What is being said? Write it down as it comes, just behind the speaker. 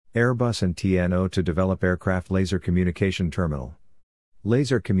Airbus and TNO to develop aircraft laser communication terminal.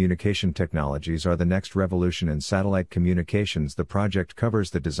 Laser communication technologies are the next revolution in satellite communications. The project covers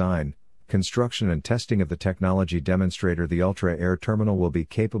the design, construction and testing of the technology demonstrator. The Ultra Air terminal will be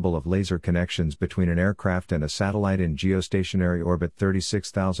capable of laser connections between an aircraft and a satellite in geostationary orbit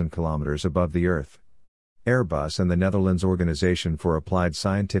 36,000 kilometers above the Earth. Airbus and the Netherlands Organization for Applied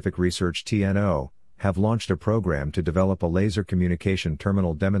Scientific Research (TNO) have launched a program to develop a laser communication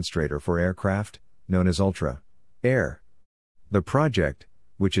terminal demonstrator for aircraft, known as Ultra Air. The project,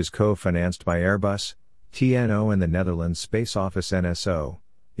 which is co-financed by Airbus, TNO and the Netherlands Space Office (NSO),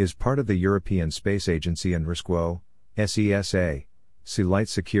 is part of the European Space Agency and RISCO, SESA, Satellite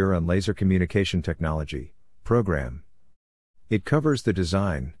Secure and Laser Communication Technology program. It covers the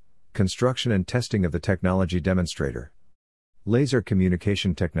design, construction and testing of the technology demonstrator. Laser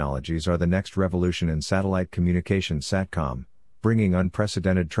communication technologies are the next revolution in satellite communication SATCOM, bringing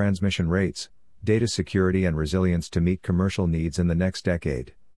unprecedented transmission rates, data security and resilience to meet commercial needs in the next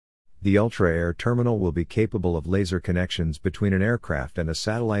decade. The Ultra Air terminal will be capable of laser connections between an aircraft and a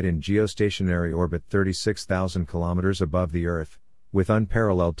satellite in geostationary orbit 36,000 kilometers above the Earth, with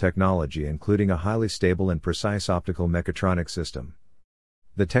unparalleled technology including a highly stable and precise optical mechatronic system.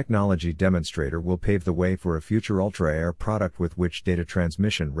 The technology demonstrator will pave the way for a future Ultra Air product with which data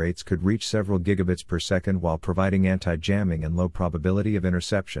transmission rates could reach several gigabits per second while providing anti-jamming and low probability of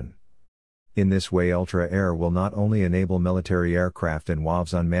interception. In this way, Ultra Air will not only enable military aircraft and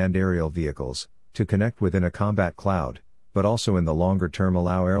UAVs unmanned aerial vehicles to connect within a combat cloud, but also in the longer term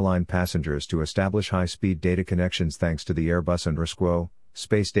allow airline passengers to establish high-speed data connections thanks to the Airbus and RISCO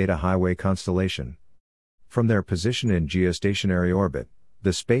Space Data Highway constellation. From their position in geostationary orbit,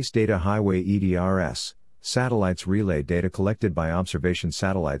 the Space Data Highway EDRS satellites relay data collected by observation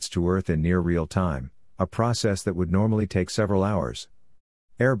satellites to Earth in near real time, a process that would normally take several hours.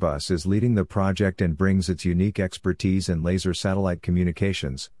 Airbus is leading the project and brings its unique expertise in laser satellite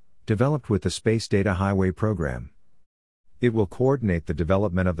communications, developed with the Space Data Highway program. It will coordinate the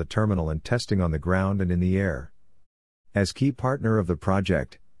development of the terminal and testing on the ground and in the air. As key partner of the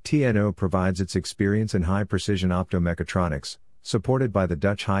project, TNO provides its experience in high-precision optomechatronics, supported by the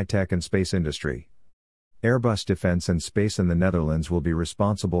Dutch high-tech and space industry. Airbus Defence and Space in the Netherlands will be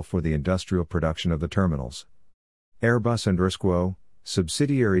responsible for the industrial production of the terminals. Airbus and RISCO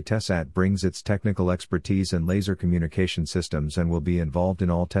subsidiary TESAT brings its technical expertise in laser communication systems and will be involved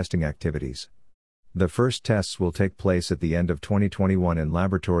in all testing activities. The first tests will take place at the end of 2021 in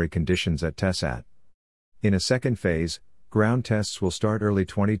laboratory conditions at TESAT. In a second phase, ground tests will start early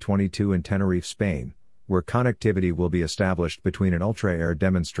 2022 in Tenerife, Spain, where connectivity will be established between an Ultra Air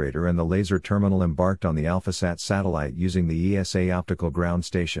demonstrator and the laser terminal embarked on the AlphaSat satellite using the ESA optical ground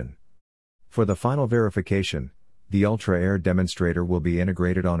station. For the final verification, the Ultra Air demonstrator will be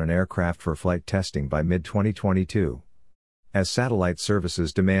integrated on an aircraft for flight testing by mid-2022. As satellite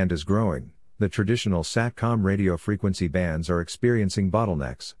services demand is growing, the traditional SATCOM radio frequency bands are experiencing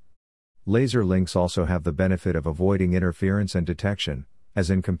bottlenecks. Laser links also have the benefit of avoiding interference and detection, as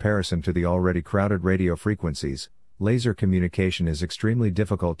in comparison to the already crowded radio frequencies, laser communication is extremely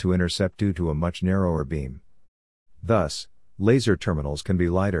difficult to intercept due to a much narrower beam. Thus, laser terminals can be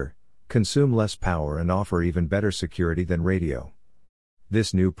lighter, consume less power and offer even better security than radio.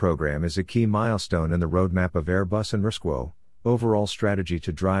 This new program is a key milestone in the roadmap of Airbus and RISCO overall strategy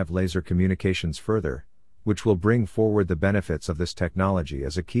to drive laser communications further, which will bring forward the benefits of this technology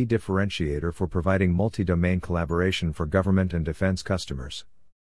as a key differentiator for providing multi-domain collaboration for government and defense customers.